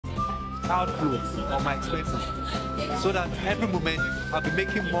outflow on my expenses, so that every moment I'll be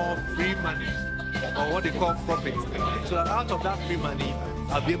making more free money, or what they call profit. So that out of that free money,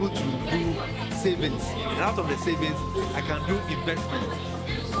 I'll be able to do savings, and out of the savings, I can do investment.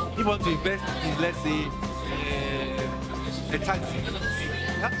 If you want to invest in, let's say, a taxi,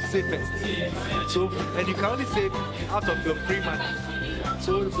 you have to save first. So, and you can only save out of your free money.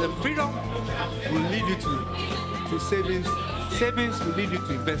 So the freedom will lead you to savings. Savings will lead you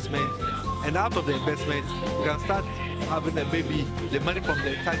to investment, and out of the investment, you can start having maybe the money from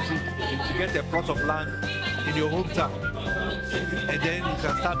the taxi to get a plot of land in your hometown, and then you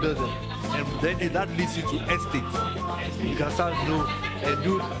can start building, and then that leads you to estates. You can start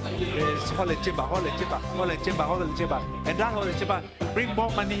do hall and chamber, and that hall and chamber bring more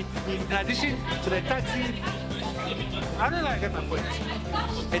money in addition to the taxi. I don't know, I get my point.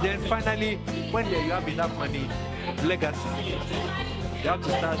 And then finally, when you have enough money, legacy. You have to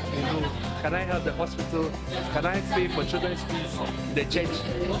start, can I help the hospital? Can I pay for children's fees in the church?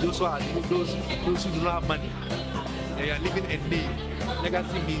 Those who do not have money. They are living a name.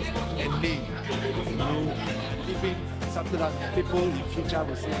 Legacy means a name. Living something that people in future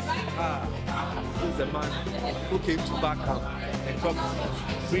will say, this is the man who came to Barcamp and talked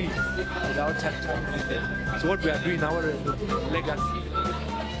free without charging anything. So what we are doing now is legacy.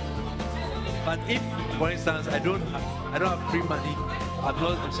 But if, for instance, I don't have free money, I'm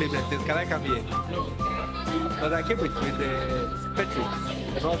not saving anything, can I come here? But I came with the petrol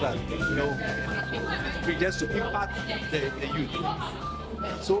and all that, free just to impact the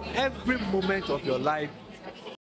youth. So every moment of your life